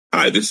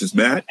Hi, this is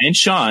Matt and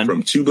Sean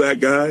from Two Black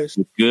Guys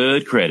with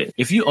Good Credit.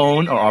 If you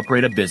own or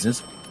operate a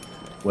business,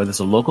 whether it's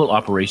a local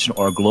operation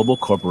or a global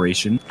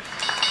corporation,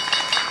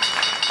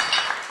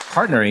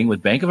 partnering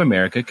with Bank of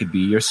America could be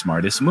your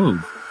smartest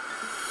move.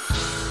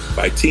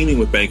 By teaming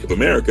with Bank of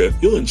America,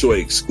 you'll enjoy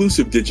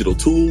exclusive digital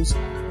tools,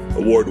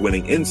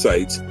 award-winning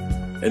insights,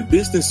 and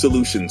business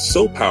solutions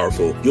so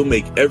powerful you'll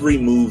make every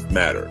move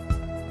matter.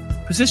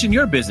 Position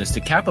your business to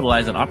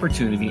capitalize on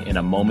opportunity in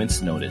a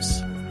moment's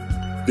notice.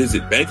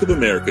 Visit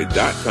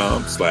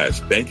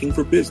bankofamerica.com/banking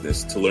for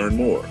business to learn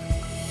more.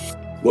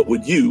 What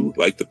would you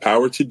like the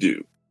power to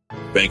do?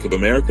 Bank of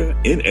America,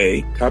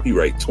 N.A.,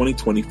 copyright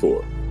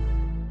 2024.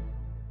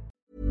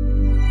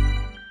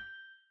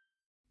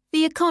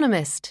 The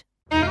Economist.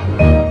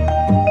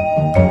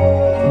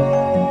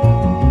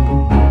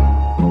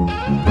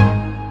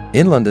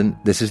 In London,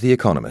 this is The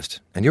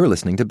Economist, and you're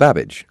listening to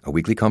Babbage, a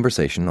weekly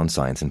conversation on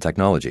science and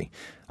technology.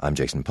 I'm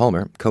Jason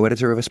Palmer,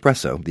 co-editor of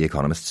Espresso, The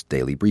Economist's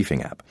daily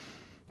briefing app.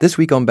 This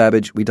week on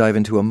Babbage, we dive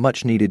into a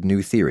much-needed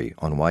new theory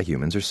on why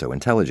humans are so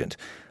intelligent,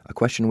 a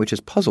question which has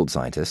puzzled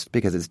scientists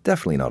because it's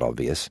definitely not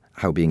obvious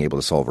how being able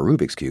to solve a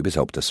Rubik's Cube has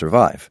helped us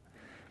survive.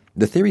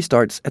 The theory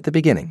starts at the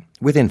beginning,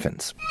 with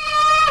infants.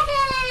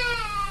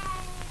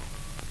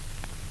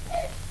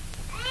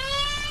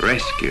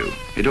 Rescue.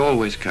 It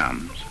always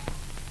comes.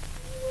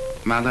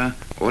 Mother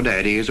or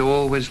Daddy is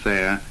always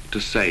there to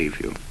save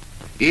you.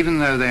 Even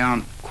though they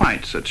aren't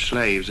quite such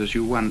slaves as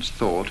you once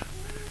thought,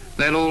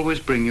 they'll always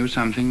bring you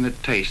something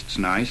that tastes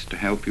nice to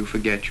help you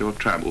forget your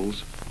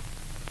troubles.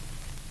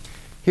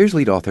 Here's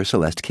lead author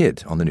Celeste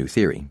Kidd on the new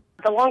theory.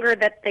 The longer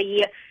that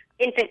the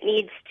infant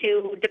needs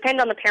to depend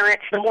on the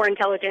parent, the more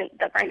intelligent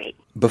the primate.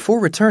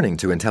 Before returning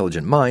to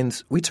intelligent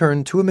minds, we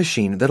turn to a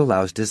machine that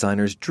allows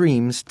designers'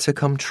 dreams to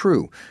come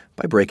true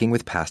by breaking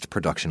with past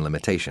production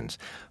limitations.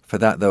 For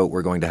that, though,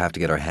 we're going to have to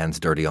get our hands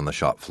dirty on the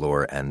shop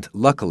floor, and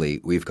luckily,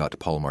 we've got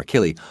Paul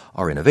Markilly,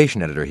 our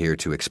innovation editor, here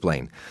to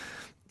explain.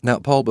 Now,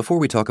 Paul, before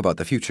we talk about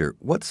the future,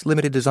 what's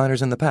limited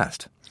designers in the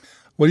past?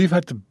 Well, you've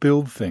had to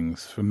build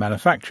things for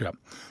manufacture.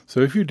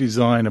 So if you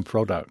design a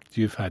product,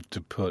 you've had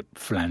to put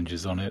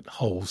flanges on it,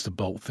 holes to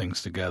bolt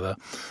things together,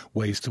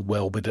 ways to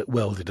weld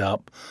it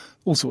up,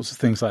 all sorts of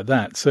things like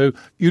that. So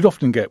you'd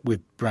often get with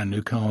brand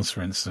new cars,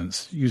 for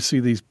instance, you see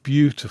these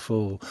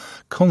beautiful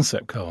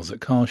concept cars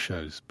at car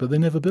shows, but they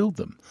never build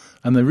them.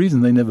 And the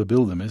reason they never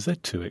build them is they're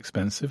too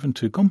expensive and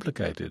too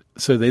complicated.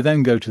 So they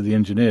then go to the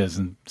engineers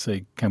and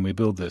say, can we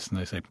build this? And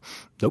they say,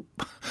 nope,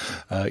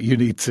 you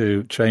need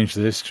to change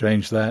this,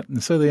 change that.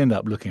 And so they end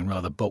up looking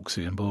rather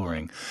boxy and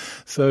boring.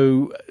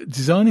 So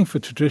designing for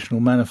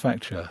traditional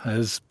manufacture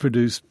has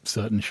produced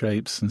certain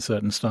shapes and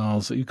certain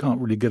styles that you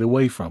can't really get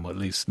away from, or at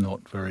least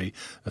not very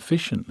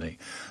efficiently.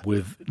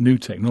 With new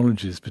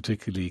technologies,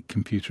 particularly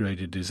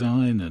computer-aided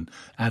design and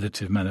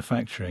additive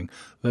manufacturing,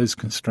 those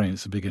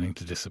constraints are beginning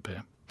to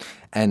disappear.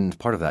 And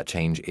part of that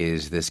change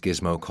is this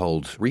gizmo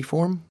called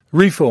Reform?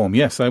 Reform,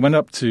 yes. I went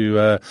up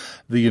to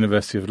the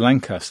University of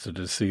Lancaster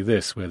to see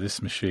this, where this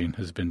machine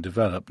has been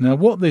developed. Now,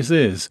 what this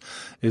is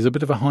a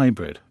bit of a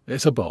hybrid.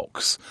 It's a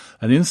box,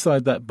 and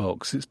inside that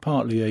box, it's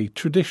partly a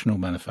traditional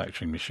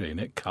manufacturing machine.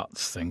 It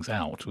cuts things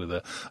out with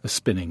a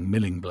spinning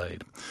milling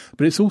blade.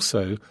 But it's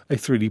also a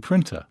 3D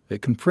printer.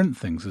 It can print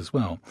things as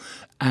well,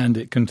 and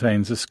it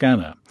contains a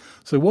scanner.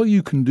 So what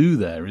you can do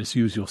there is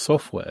use your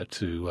software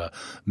to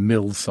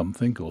mill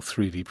something or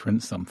 3D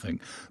print something.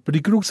 But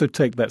you could also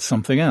take that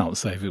something out,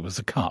 say if it was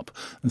a cup,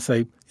 and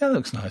say, yeah, that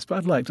looks nice, but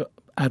I'd like to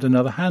add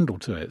another handle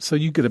to it. So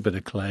you get a bit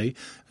of clay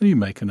and you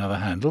make another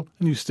handle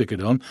and you stick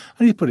it on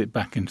and you put it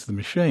back into the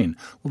machine.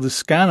 Well, the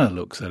scanner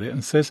looks at it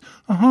and says,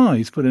 aha,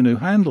 he's put a new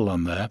handle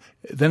on there.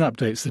 It then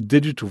updates the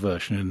digital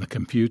version in the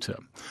computer,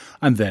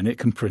 and then it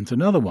can print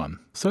another one.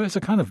 So it's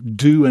a kind of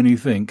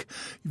do-anything,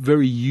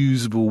 very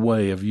usable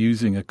way of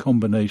using a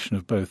combination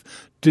of both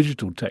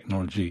digital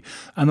technology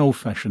and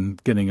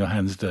old-fashioned getting your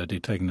hands dirty,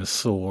 taking a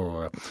saw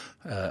or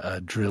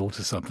a drill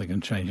to something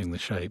and changing the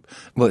shape.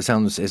 Well, it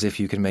sounds as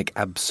if you can make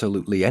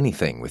absolutely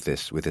anything with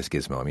this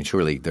gizmo. I mean,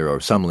 surely there are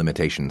some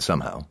limitations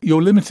somehow.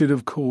 You're limited,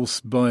 of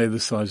course, by the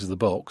size of the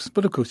box,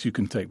 but of course you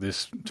can take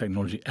this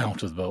technology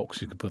out of the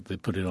box. You can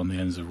put it on the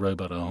ends of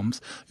robot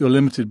arms. You're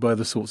limited by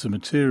the sorts of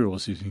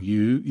materials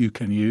you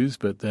can use,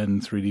 but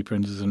then 3D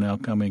printers are now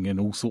coming in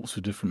all sorts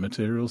of different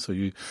materials, so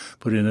you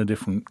put in a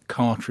different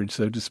cartridge,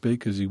 so to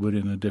speak, as you would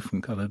in a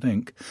different coloured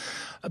ink.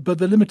 But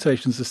the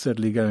limitations are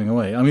steadily going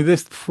away. I mean,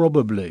 this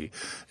probably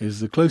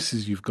is the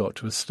closest you've got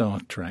to a Star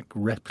Trek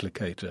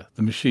replicator,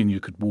 the machine you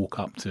could walk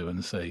up to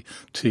and say,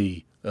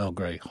 tea, Earl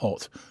Grey,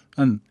 hot,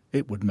 and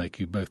it would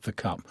make you both the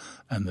cup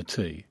and the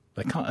tea.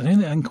 I don't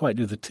think they can quite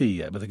do the tea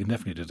yet, but they can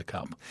definitely do the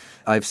cup.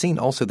 I've seen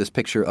also this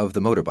picture of the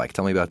motorbike.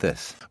 Tell me about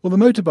this. Well, the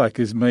motorbike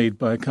is made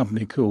by a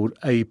company called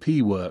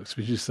AP Works,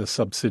 which is a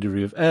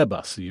subsidiary of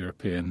Airbus, a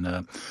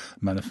European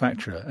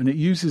manufacturer. And it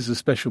uses a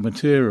special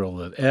material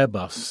that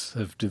Airbus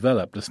have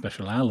developed, a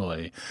special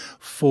alloy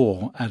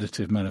for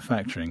additive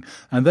manufacturing.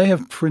 And they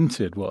have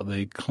printed what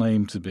they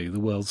claim to be the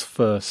world's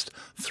first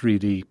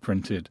 3D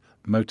printed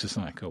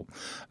motorcycle.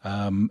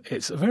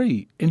 It's a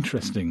very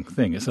interesting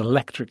thing. It's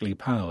electrically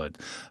powered.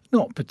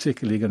 Not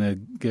particularly going to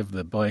give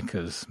the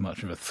bikers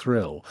much of a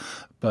thrill,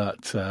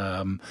 but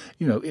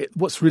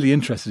what's really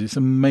interesting, it's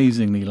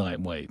amazingly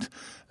lightweight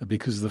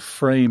because the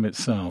frame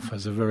itself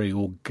has a very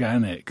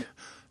organic,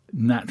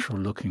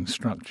 natural-looking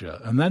structure.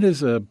 And that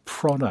is a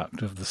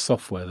product of the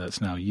software that's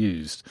now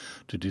used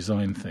to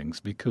design things,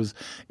 because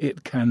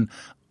it can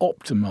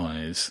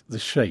optimize the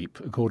shape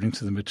according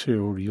to the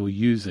material you're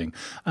using.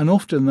 And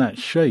often that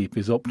shape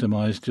is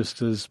optimized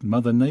just as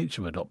Mother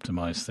Nature would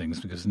optimize things,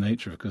 because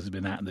nature, of course, has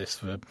been at this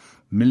for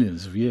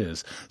millions of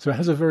years. So it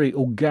has a very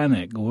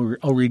organic or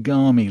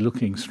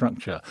origami-looking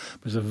structure,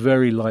 but it's a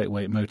very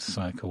lightweight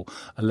motorcycle,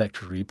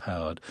 electrically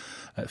powered.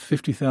 At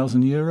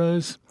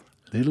 €50,000,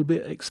 a little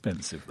bit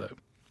expensive, though.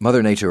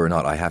 Mother Nature or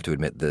not, I have to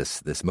admit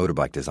this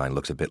motorbike design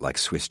looks a bit like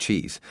Swiss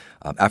cheese.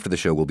 After the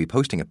show, we'll be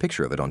posting a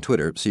picture of it on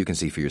Twitter so you can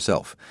see for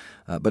yourself.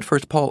 But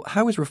first, Paul,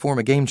 how is Reform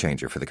a game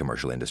changer for the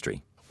commercial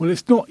industry? Well,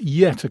 it's not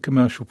yet a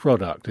commercial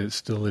product. It's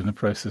still in the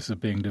process of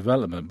being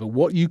development. But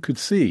what you could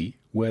see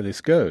where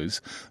this goes,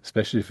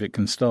 especially if it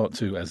can start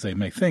to, as they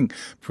may think,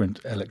 print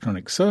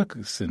electronic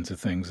circuits into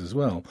things as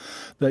well,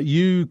 that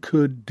you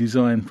could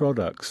design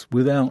products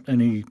without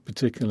any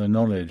particular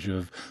knowledge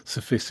of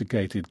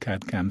sophisticated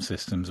CAD/CAM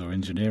systems or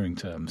engineering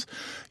terms.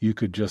 You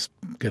could just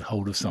get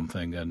hold of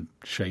something and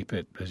shape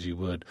it as you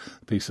would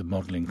a piece of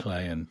modeling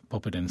clay and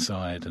pop it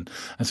inside. And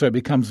so it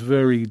becomes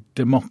very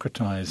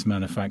democratized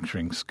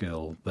manufacturing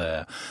skill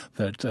there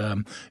that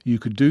you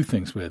could do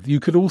things with. You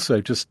could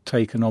also just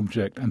take an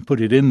object and put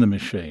it in the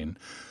machine,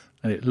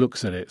 and it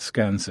looks at it,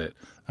 scans it,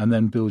 and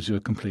then builds you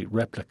a complete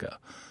replica,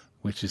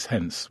 which is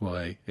hence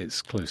why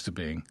it's close to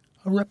being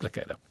a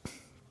replicator.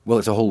 Well,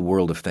 it's a whole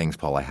world of things,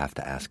 Paul. I have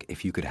to ask,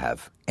 if you could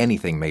have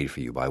anything made for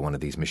you by one of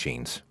these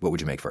machines, what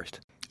would you make first?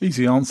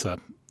 Easy answer.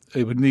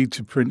 It would need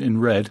to print in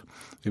red,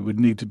 it would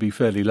need to be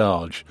fairly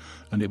large,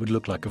 and it would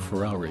look like a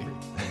Ferrari.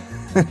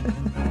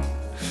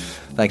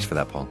 Thanks for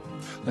that, Paul.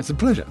 That's a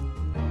pleasure.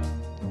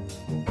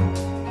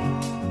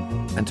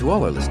 And to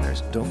all our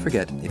listeners, don't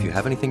forget, if you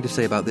have anything to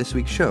say about this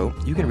week's show,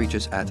 you can reach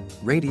us at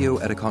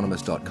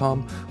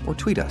radio@economist.com or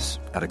tweet us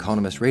at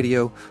Economist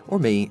Radio or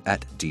me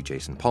at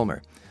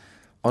 @DJasonPalmer.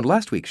 On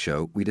last week's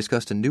show, we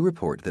discussed a new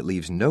report that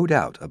leaves no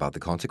doubt about the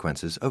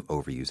consequences of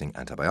overusing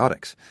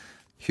antibiotics.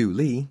 Hugh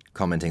Lee,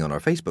 commenting on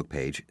our Facebook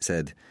page,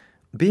 said,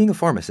 "Being a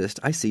pharmacist,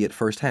 I see it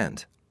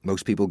firsthand.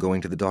 Most people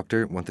going to the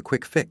doctor want the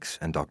quick fix,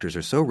 and doctors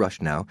are so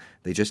rushed now,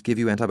 they just give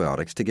you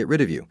antibiotics to get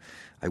rid of you.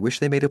 I wish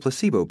they made a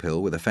placebo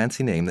pill with a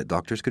fancy name that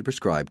doctors could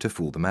prescribe to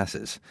fool the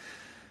masses."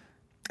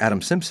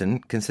 Adam Simpson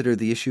considered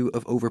the issue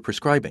of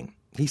overprescribing.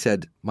 He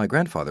said, "My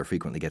grandfather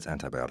frequently gets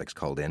antibiotics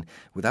called in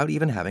without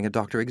even having a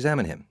doctor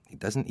examine him. He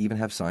doesn't even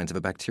have signs of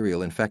a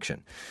bacterial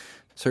infection."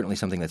 Certainly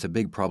something that's a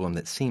big problem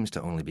that seems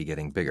to only be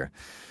getting bigger.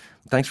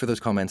 Thanks for those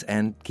comments,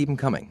 and keep them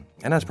coming.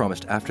 And as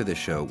promised, after this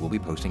show, we'll be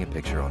posting a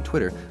picture on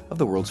Twitter of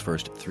the world's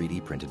first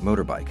 3D printed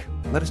motorbike.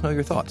 Let us know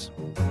your thoughts.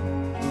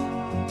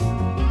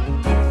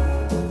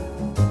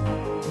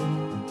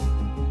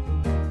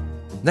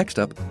 Next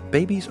up,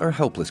 babies are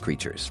helpless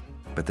creatures.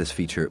 But this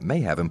feature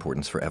may have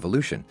importance for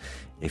evolution.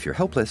 If you're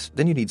helpless,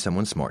 then you need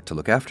someone smart to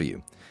look after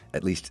you.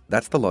 At least,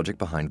 that's the logic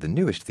behind the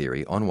newest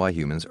theory on why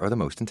humans are the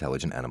most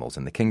intelligent animals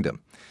in the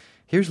kingdom.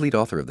 Here's lead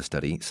author of the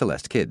study,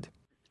 Celeste Kidd.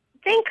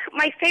 I think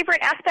my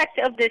favorite aspect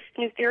of this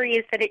new theory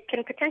is that it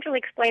can potentially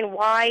explain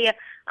why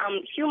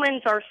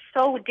humans are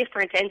so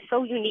different and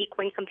so unique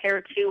when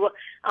compared to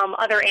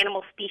other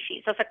animal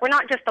species. So it's like we're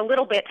not just a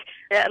little bit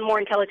more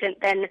intelligent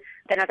than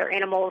other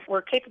animals.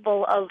 We're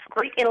capable of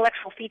great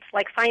intellectual feats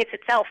like science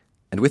itself.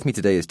 And with me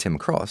today is Tim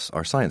Cross,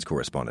 our science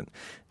correspondent.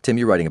 Tim,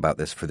 you're writing about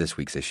this for this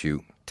week's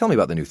issue. Tell me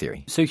about the new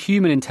theory. So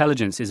human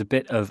intelligence is a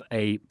bit of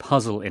a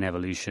puzzle in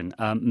evolution,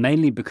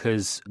 mainly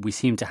because we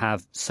seem to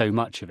have so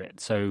much of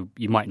it. So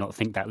you might not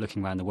think that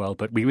looking around the world,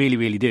 but we really,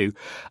 really do.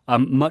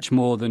 Much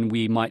more than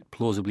we might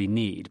plausibly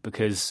need,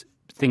 because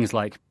things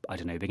like, I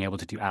don't know, being able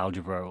to do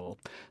algebra or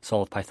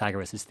solve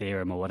Pythagoras'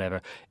 theorem or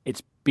whatever,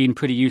 it's been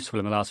pretty useful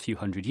in the last few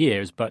hundred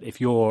years. But if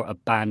you're a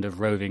band of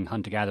roving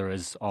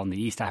hunter-gatherers on the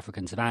East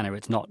African savannah,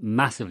 it's not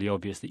massively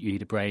obvious that you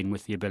need a brain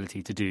with the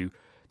ability to do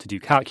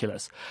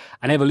calculus.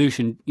 And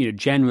evolution,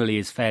 generally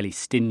is fairly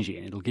stingy,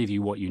 and it'll give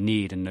you what you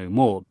need and no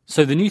more.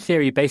 So the new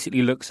theory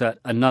basically looks at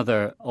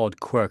another odd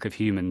quirk of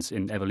humans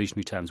in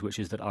evolutionary terms, which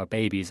is that our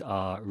babies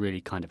are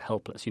really kind of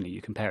helpless.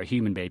 You compare a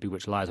human baby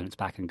which lies on its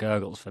back and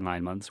gurgles for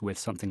 9 months with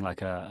something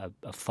like a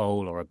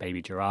foal or a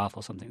baby giraffe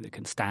or something that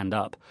can stand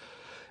up,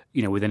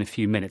 within a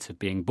few minutes of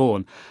being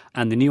born.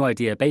 And the new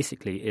idea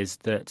basically is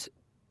that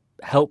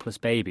helpless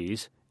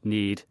babies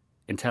need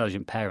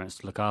intelligent parents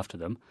to look after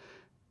them.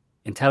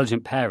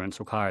 intelligent parents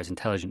requires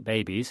intelligent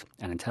babies,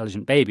 and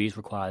intelligent babies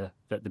require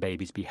that the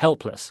babies be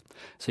helpless.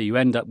 So you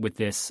end up with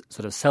this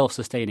sort of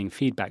self-sustaining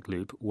feedback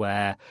loop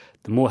where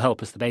the more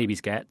helpless the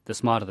babies get, the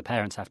smarter the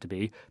parents have to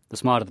be. The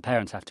smarter the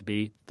parents have to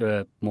be,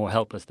 the more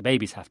helpless the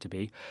babies have to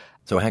be.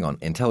 So hang on,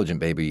 intelligent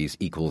babies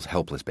equals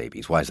helpless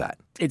babies. Why is that?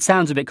 It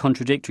sounds a bit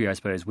contradictory, I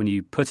suppose, when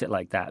you put it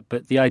like that.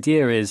 But the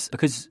idea is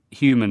because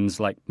humans,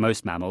 like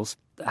most mammals,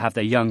 have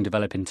their young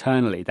develop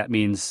internally, that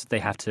means they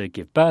have to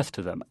give birth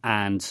to them.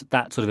 And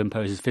that sort of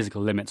imposes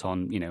physical limits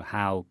on,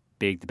 how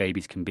big the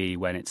babies can be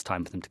when it's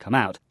time for them to come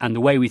out. And the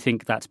way we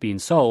think that's being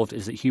solved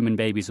is that human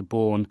babies are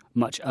born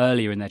much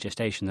earlier in their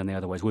gestation than they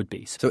otherwise would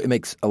be. So it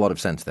makes a lot of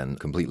sense then.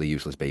 Completely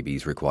useless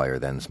babies require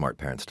then smart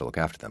parents to look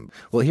after them.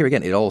 Well, here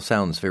again, it all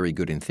sounds very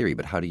good in theory,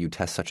 but how do you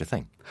test such a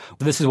thing?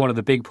 Well, this is one of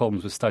the big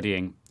problems with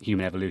studying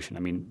human evolution. I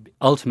mean,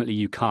 ultimately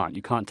you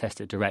can't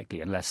test it directly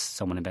unless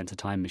someone invents a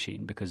time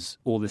machine, because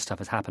all this stuff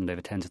has happened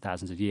over tens of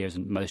thousands of years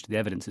and most of the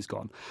evidence is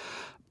gone.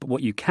 But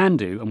what you can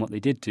do, and what they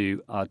did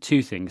do, are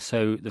two things.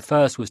 So the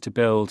first was to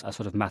build a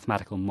sort of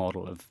mathematical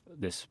model of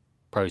this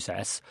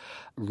process,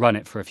 run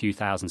it for a few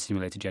thousand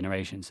simulated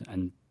generations,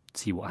 and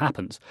see what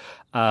happens.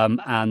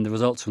 And the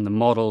results from the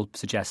model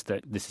suggest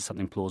that this is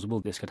something plausible,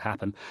 this could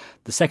happen.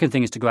 The second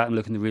thing is to go out and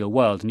look in the real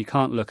world. And you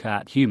can't look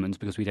at humans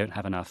because we don't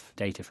have enough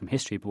data from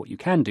history. But what you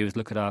can do is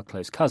look at our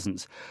close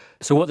cousins.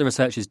 So what the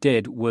researchers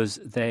did was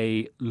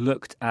they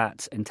looked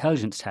at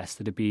intelligence tests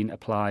that had been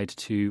applied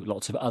to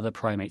lots of other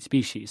primate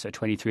species. So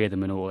 23 of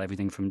them in all,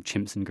 everything from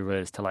chimps and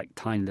gorillas to like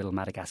tiny little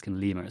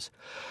Madagascan lemurs,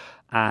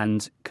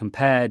 and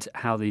compared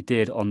how they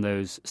did on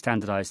those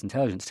standardized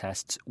intelligence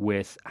tests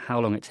with how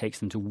long it takes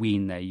them to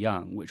wean their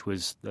young, which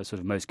was the sort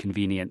of most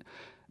convenient,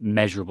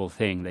 measurable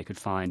thing they could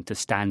find to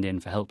stand in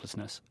for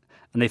helplessness.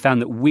 And they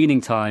found that weaning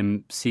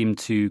time seemed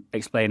to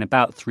explain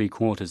about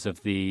 3/4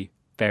 of the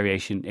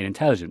variation in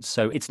intelligence.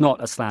 So it's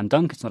not a slam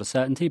dunk, it's not a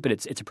certainty, but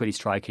it's a pretty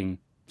striking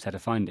set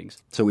of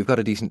findings. So we've got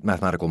a decent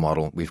mathematical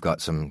model, we've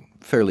got some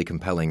fairly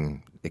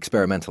compelling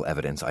experimental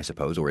evidence, I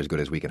suppose, or as good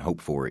as we can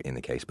hope for in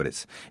the case. But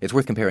it's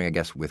worth comparing, I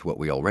guess, with what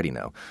we already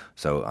know.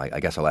 So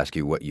I guess I'll ask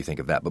you what you think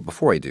of that. But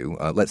before I do,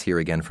 let's hear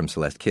again from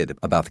Celeste Kidd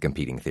about the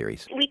competing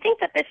theories. We think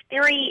that this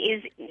theory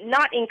is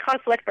not in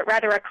conflict, but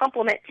rather a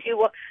complement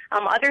to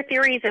other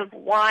theories of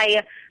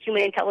why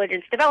human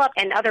intelligence developed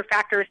and other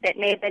factors that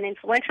may have been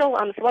influential.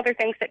 Some other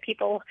things that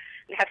people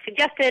have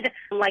suggested,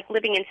 like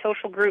living in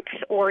social groups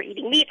or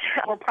eating meat,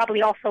 are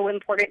probably also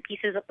important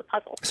pieces of the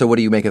puzzle. So what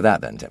do you make of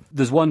that then, Tim?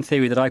 There's one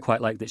theory that I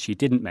quite like that she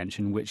didn't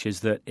mention, which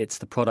is that it's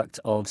the product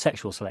of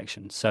sexual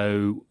selection.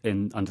 So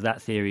under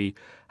that theory,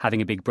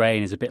 having a big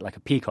brain is a bit like a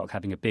peacock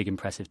having a big,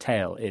 impressive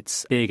tail.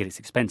 It's big and it's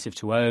expensive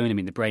to own. I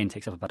mean, the brain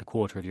takes up about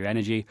 1/4 of your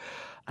energy.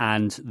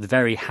 And the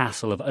very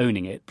hassle of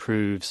owning it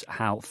proves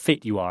how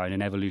fit you are in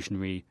an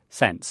evolutionary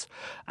sense.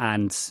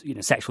 And,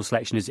 sexual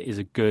selection is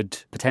a good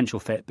potential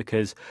fit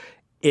because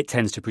it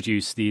tends to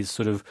produce these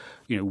sort of,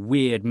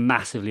 weird,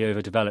 massively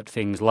overdeveloped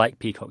things like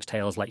peacock's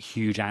tails, like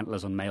huge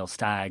antlers on male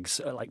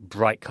stags, like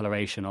bright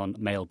coloration on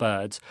male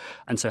birds.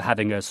 And so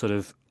having a sort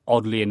of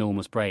oddly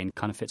enormous brain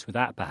kind of fits with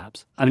that,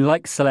 perhaps. I mean,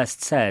 like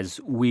Celeste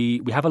says,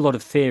 we have a lot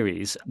of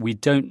theories. We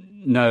don't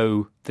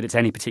know that it's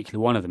any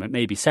particular one of them. It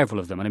may be several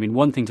of them. And I mean,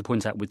 one thing to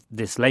point out with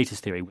this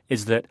latest theory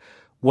is that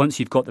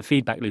once you've got the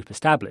feedback loop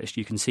established,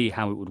 you can see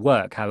how it would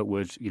work,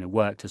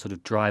 work to sort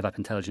of drive up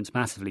intelligence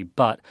massively.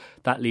 But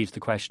that leaves the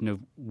question of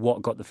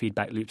what got the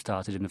feedback loop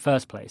started in the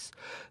first place.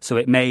 So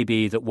it may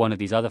be that one of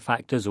these other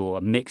factors or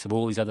a mix of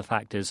all these other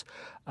factors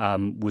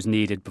was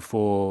needed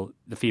before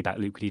the feedback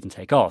loop could even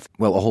take off.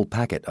 Well, a whole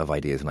packet of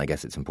ideas, and I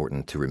guess it's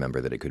important to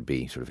remember that it could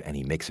be sort of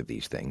any mix of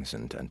these things,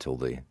 and until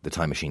the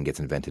time machine gets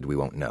invented, we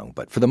won't know.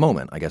 But for the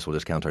moment, I guess we'll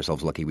just count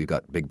ourselves lucky we've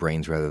got big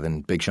brains rather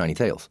than big shiny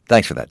tails.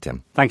 Thanks for that,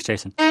 Tim. Thanks,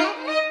 Jason.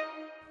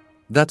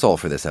 That's all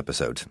for this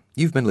episode.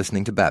 You've been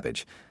listening to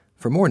Babbage.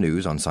 For more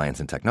news on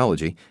science and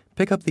technology,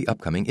 pick up the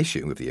upcoming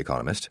issue of The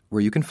Economist,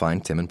 where you can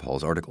find Tim and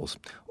Paul's articles,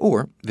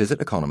 or visit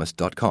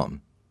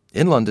economist.com.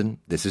 In London,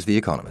 this is The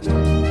Economist.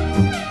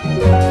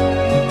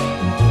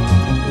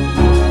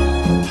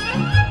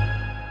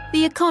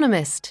 The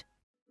Economist.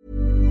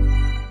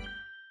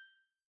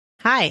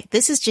 Hi,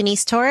 this is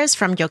Janice Torres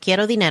from Yo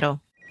Quiero Dinero.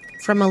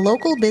 From a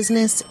local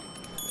business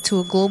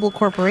to a global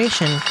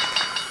corporation,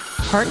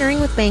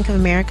 partnering with Bank of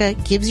America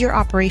gives your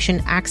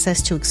operation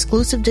access to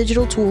exclusive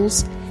digital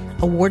tools,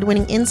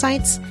 award-winning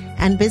insights,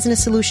 and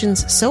business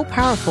solutions so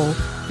powerful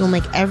you'll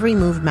make every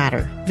move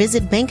matter.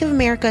 Visit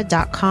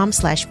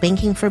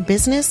bankofamerica.com/banking for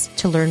business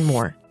to learn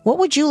more. What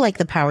would you like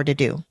the power to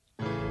do?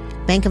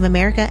 Bank of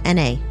America,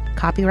 N.A.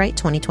 Copyright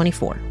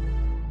 2024.